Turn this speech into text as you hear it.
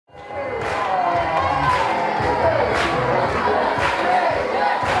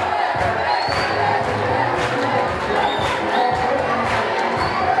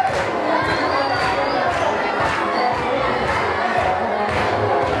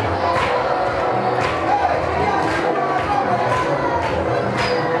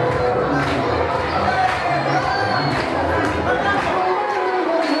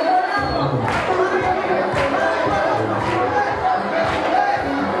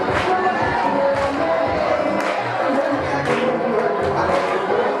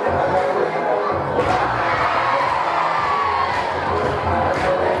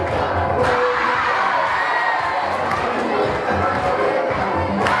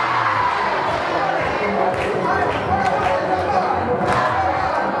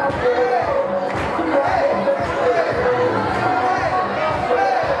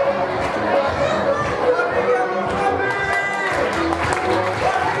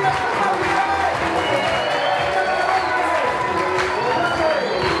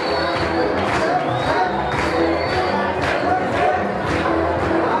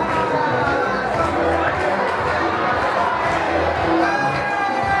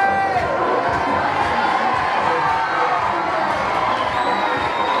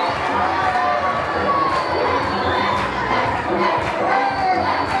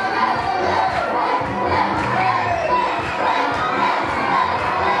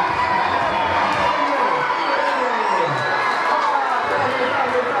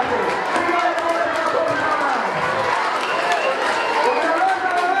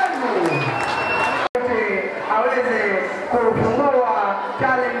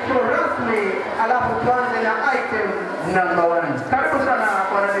talent show rasmi, alafu tuanze na item number 1. Karibu sana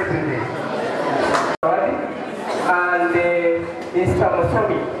kwa Deputy. And Mr.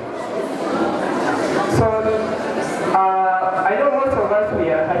 Musomi. So, I know most of us we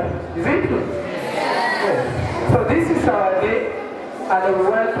are happy. Is it true? Yes. So this is our day, and we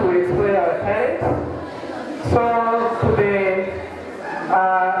want to explore our talent. So to the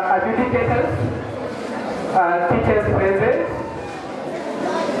adjudicators, teachers present,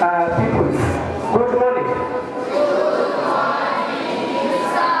 PUPILS, good morning.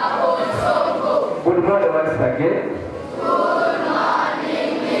 Good morning once again. Good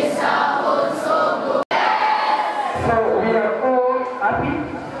morning, Mr. Osongo. So we are all happy.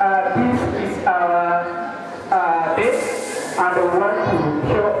 This is our day, and we want to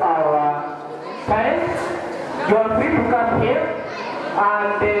show our talent. You are free to come here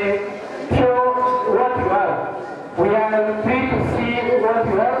and show what you have. We are free to see what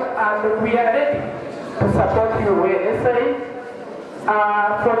you have, and we are ready to support you where necessary.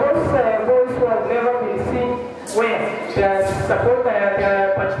 For those boys who have never been seen where they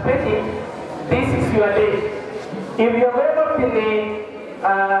are participating, this is your day. If you have ever been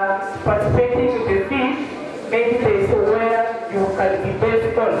participating in the field, maybe there is where you can be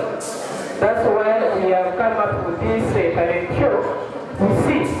based on. That's why we have come up with this talent show to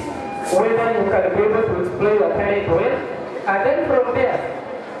see whether you can be able to display your talent well. And then from there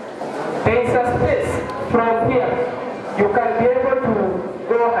is a space from here. You can be able to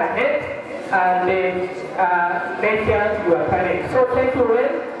go ahead and measure your talent. So thank you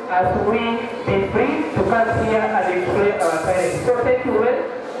well as we be free to come here and display our talent. So thank you well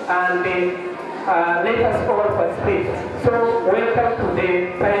and let us all participate. So welcome to the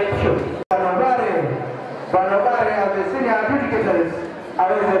talent show. Banobare of the senior adjudicators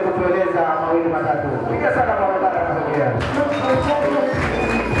aweze kutueleza mawili matatu. Piga sana Banobare pamoja.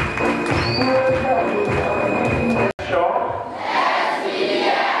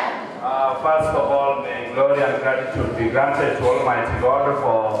 First of all, may glory and gratitude be granted to Almighty God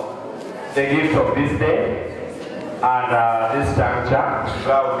for the gift of this day and this juncture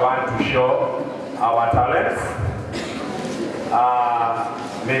where we want to show our talents.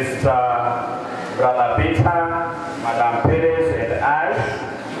 Mr. Brother Peter, Madam Perez, and I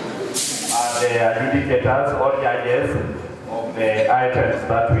are the adjudicators or judges of the items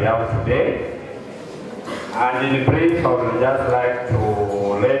that we have today. And in brief, I would just like to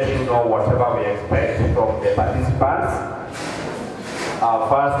let you know whatever we expect from the participants.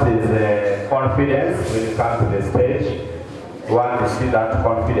 First is confidence when you come to the stage. We want to see that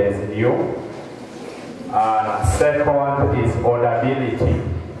confidence in you. Second is audibility.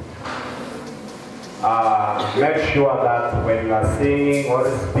 Make sure that when you are singing or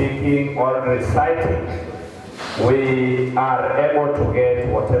speaking or reciting, we are able to get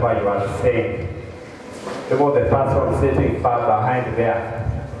whatever you are saying. About the person sitting far behind there.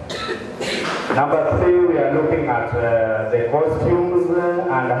 Number 3, we are looking at the costumes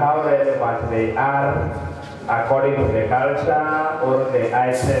and how relevant they are according to the culture or the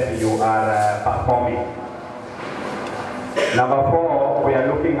item you are performing. Number 4, we are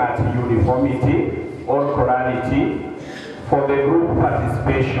looking at uniformity or chorality for the group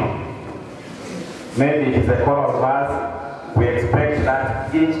participation. Maybe it's a choral verse. We expect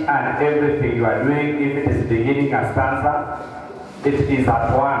that each and everything you are doing, if it is beginning a stanza, it is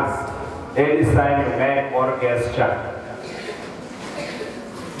at once. Any sign you make or gesture.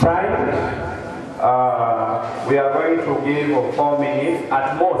 Time, we are going to give 4 minutes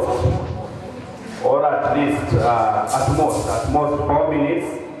at most, or at least at most 4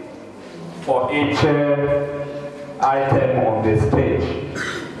 minutes for each item on the stage.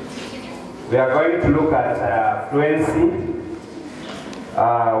 We are going to look at fluency.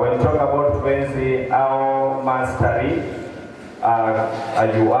 When we talk about fluency, how mastery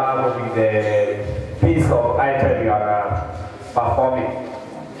you are with the piece of item you are performing.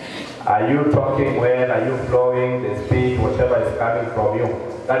 Are you talking well? Are you flowing? The speech, whatever is coming from you.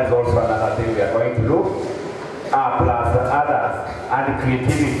 That is also another thing we are going to look. Plus others and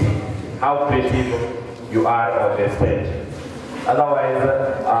creativity. How creative you are on the stage. Otherwise,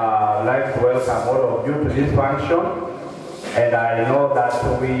 I'd like to welcome all of you to this function. And I know that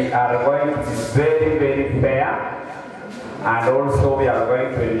we are going to be very, very fair. And also we are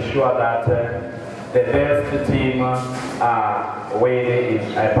going to ensure that the best team win in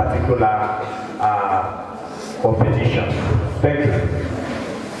a particular competition. Thank you.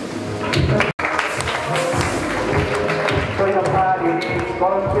 So you have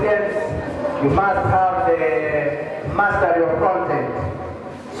confidence, you must have the mastery of content.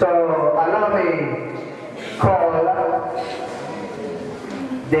 So allow me call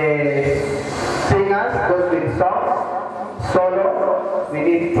The singers goes with songs. Solo, we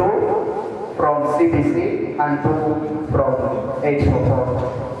need 2 from CBC and 2 from H44.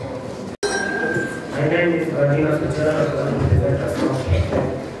 My name is Vadina Suchara from PRESENTORS.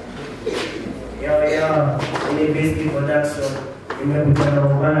 Ini basically production. Imekutana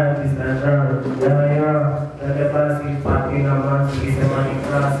ubaya kisandara. Tatepasi pati na manzi ukisema ni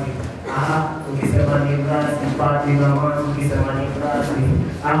klasi. Ukisema ni klasi. Pati na manzi ukisema ni klasi.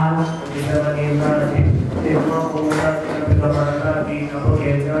 Ukisema ni klasi. Tema kumulati na pika manati.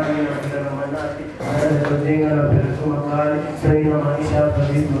 Napokejani na pika na manati. Kujenga na peresuma kari. Sari na maisha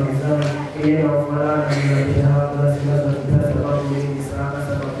kabisi magizani. Iye na umalana ni na kishahaba. Sinaza kutasa sababu mingi sana.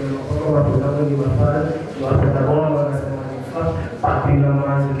 Sababu ya mkono wa kutabu ni mafara. Wapenda wanasema ni fa. Pati na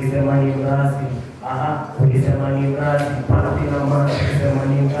manzi ukisema ni klasi. Ukisema ni mrazi, pati na manzi ukisema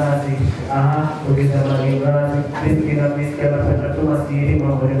ni mrazi. Ukisema ni mrazi. Biski na biski anapenda tuma siri.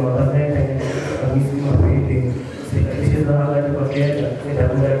 Mambo ni mabazete. Kamisi mapiti. Sikaishi za hanga ni kwa keja.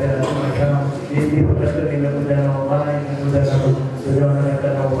 Nitakuja tena tuma kama. Biski kutasho nimekuja na ubaya. Nimekuja na kuja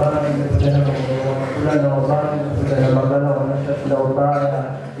na ubaya. Nimekuja na kula na ubaya. Nimekuja na magala wanashashi na ubaya.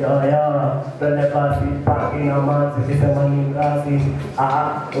 Tende pasi, pati na manzi ukisema ni mrazi.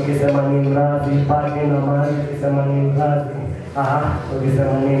 Ukisema ni mrazi, pati na manzi ukisema ni mrazi.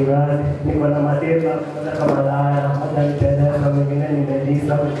 Ukisema ni mrazi. Niko na madeva, moja kama laya, moja nipendeza, mwingine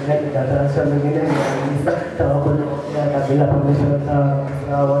nimelisa, mwingine nikatasha, mwingine nimelisa. Tawakuli ya kabila pamisho,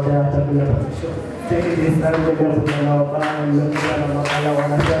 wote hata bila pamisho. Take this time, nimekuja na ubaya, nimekuja na makala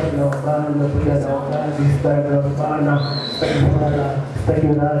wanashashi na ubaya, nimekuja na ubaya, this time na ubana, staki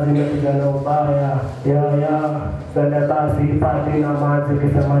mrazi, nimekuja na ubaya. Tende basi, pati na manzi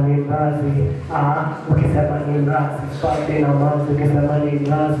ukisema ni mrazi. Ukisema ni mrazi, pati na manzi ukisema ni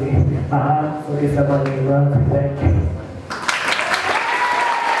mrazi. Ukisema ni mrazi. Thank you.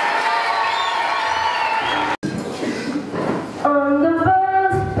 On the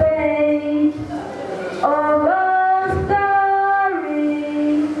first page of our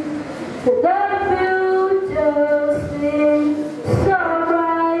story, the future seems so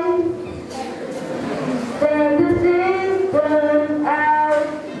bright. Then the things turn out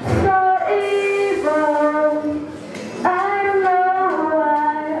so evil. I don't know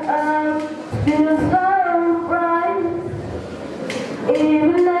why I'm still so bright.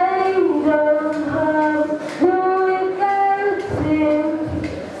 Even angels have no wicked sins,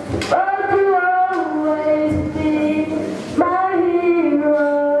 but you always be my hero.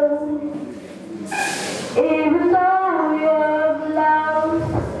 Even though you've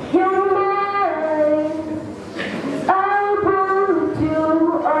lost your mind, I'll put you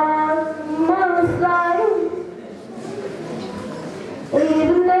on my side.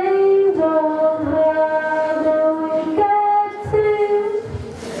 Even angels have no wicked sins,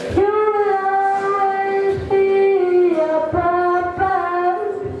 you will always be a papa.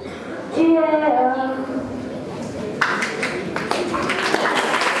 Yeah.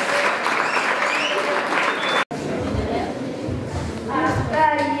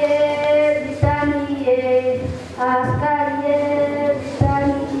 Askariye vitaniye, askariye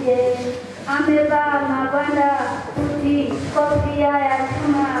vitaniye, amevaa magwanda kuti, kofia ya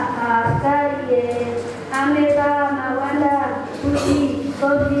chuma. Askariye amevaa magwanda kuti,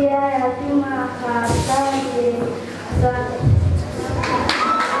 kofia ya chuma. Askariye. Asante.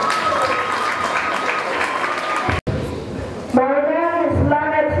 My name is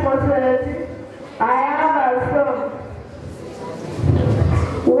Lanet Moseleti. I am a son.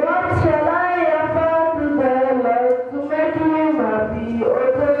 What shall I offer to the Lord to make him happy?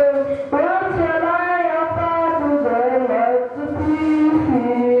 What shall I offer to the Lord to please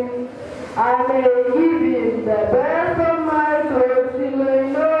him? I may give him the best of my clothes, he may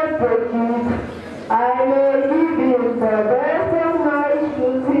not break it.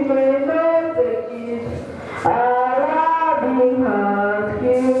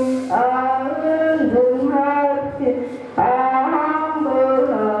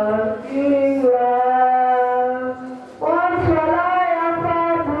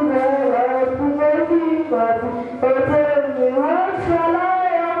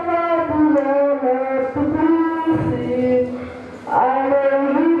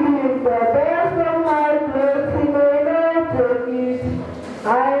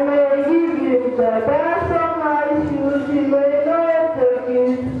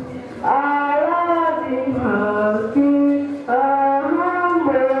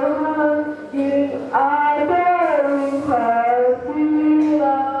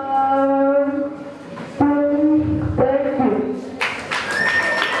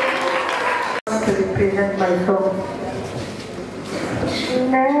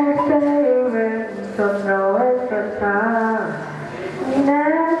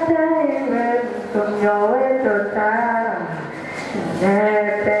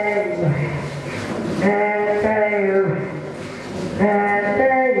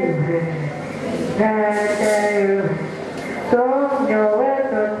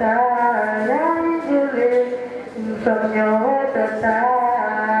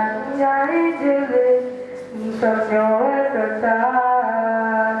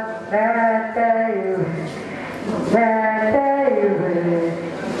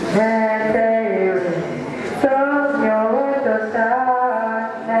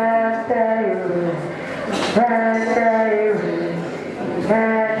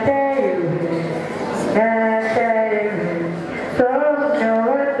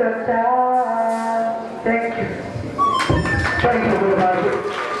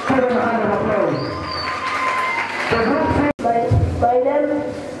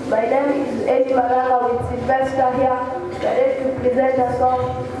 My name is Eddie Malanga with Sylvester here. We are ready to present a song,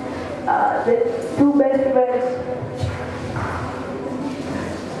 The Two Best Friends.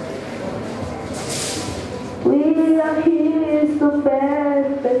 We are here to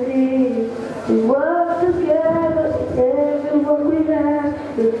best friends. We work together in every work we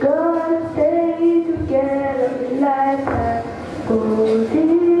have. We're gonna stay together in lifetime. Oh,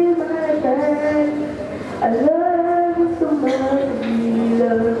 dear my friend, I love